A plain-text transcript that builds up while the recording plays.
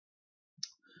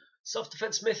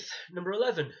Self-defense myth number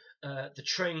 11. The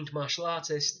trained martial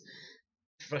artist,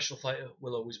 professional fighter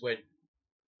will always win.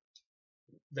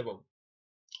 They won't.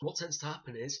 What tends to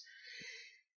happen is,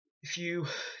 if you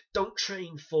don't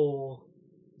train for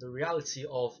the reality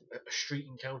of a street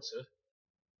encounter,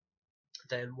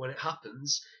 then when it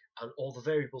happens and all the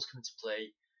variables come into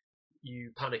play,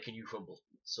 you panic and you crumble.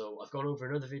 So I've gone over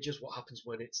in other videos what happens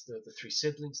when it's the three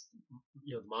siblings,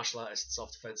 the martial artist,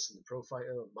 self-defense, and the pro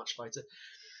fighter or match fighter.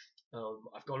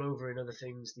 I've gone over in other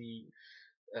things the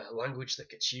language that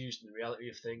gets used and the reality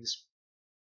of things,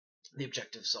 the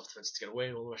objective of self-defense to get away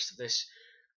and all the rest of this.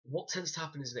 What tends to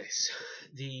happen is this: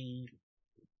 the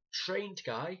trained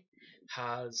guy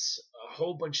has a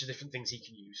whole bunch of different things he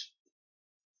can use.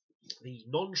 The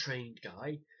non-trained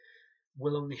guy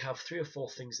will only have 3 or 4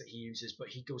 things that he uses, but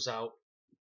he goes out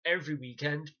every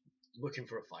weekend looking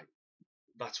for a fight.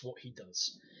 That's what he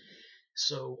does.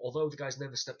 So although the guy's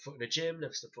never stepped foot in a gym,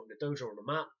 never stepped foot in a dojo or on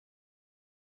a mat,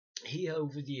 he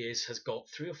over the years has got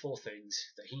 3 or 4 things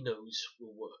that he knows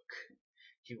will work.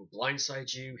 He will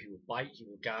blindside you, he will bite, he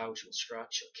will gouge, he will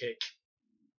scratch, he'll kick.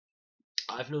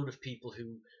 I've known of people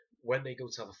who, when they go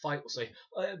to have a fight, will say,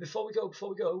 before we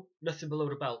go, nothing below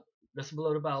the belt.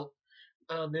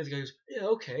 And the other guy goes, yeah,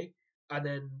 okay. And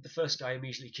then the first guy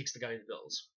immediately kicks the guy in the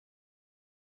balls.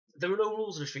 There are no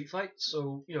rules in a street fight,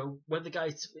 so, when the guy,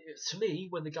 to me,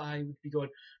 when the guy would be going,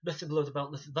 nothing below the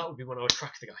belt, that would be when I would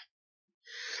crack the guy.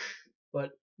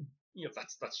 But,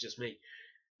 that's just me.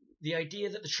 The idea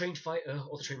that the trained fighter,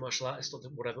 or the trained martial artist, or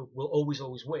whatever, will always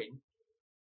win,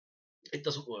 it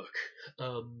doesn't work.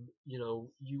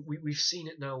 We've seen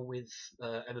it now with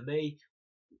MMA,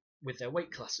 with their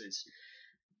weight classes.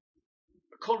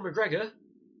 Conor McGregor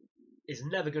is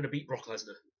never going to beat Brock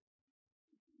Lesnar,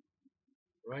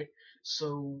 right?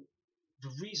 So the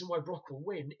reason why Brock will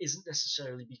win isn't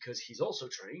necessarily because he's also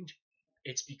trained.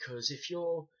 It's because if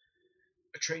you're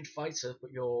a trained fighter,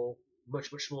 but you're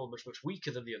much, much smaller, much, much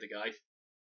weaker than the other guy,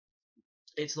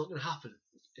 it's not going to happen.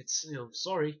 It's,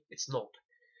 sorry, it's not.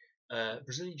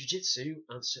 Brazilian Jiu-Jitsu,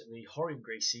 and certainly Rorion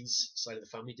Gracie's side of the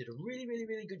family, did a really, really,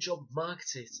 really good job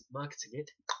marketing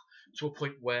it to a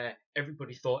point where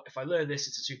everybody thought, if I learn this,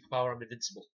 it's a superpower, I'm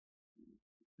invincible.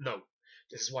 No.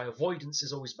 This is why avoidance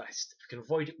is always best. If we can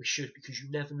avoid it, we should, because you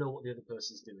never know what the other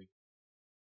person's doing.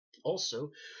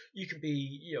 Also, you can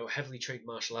be, heavily trained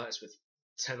martial artist with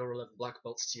 10 or 11 black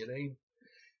belts to your name.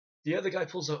 The other guy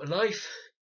pulls out a knife,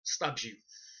 stabs you.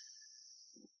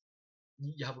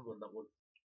 You haven't won that one.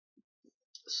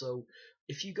 So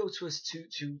if you go to a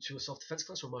self-defense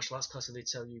class or a martial arts class and they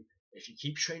tell you, if you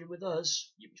keep training with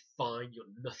us, you'll be fine, you're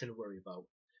nothing to worry about,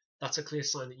 that's a clear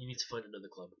sign that you need to find another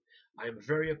club. I am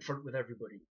very upfront with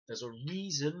everybody. There's a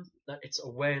reason that it's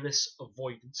awareness,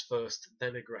 avoidance first,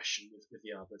 then aggression with the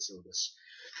Arbeit syllabus.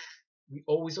 We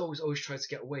always try to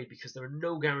get away because there are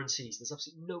no guarantees. There's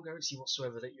absolutely no guarantee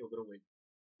whatsoever that you're going to win.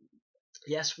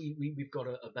 Yes, we've got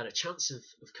a better chance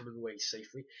of coming away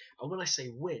safely. And when I say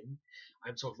win,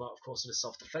 I'm talking about, of course, in a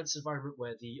self-defense environment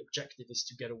where the objective is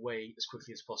to get away as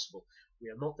quickly as possible. We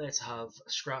are not there to have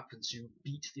a scrap and to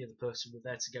beat the other person. We're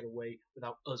there to get away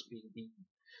without us being beaten.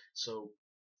 So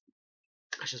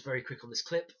that's just very quick on this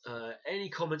clip. Any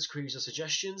comments, queries, or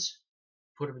suggestions,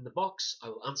 put them in the box. I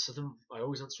will answer them. I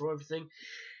always answer everything.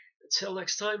 Until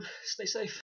next time, stay safe.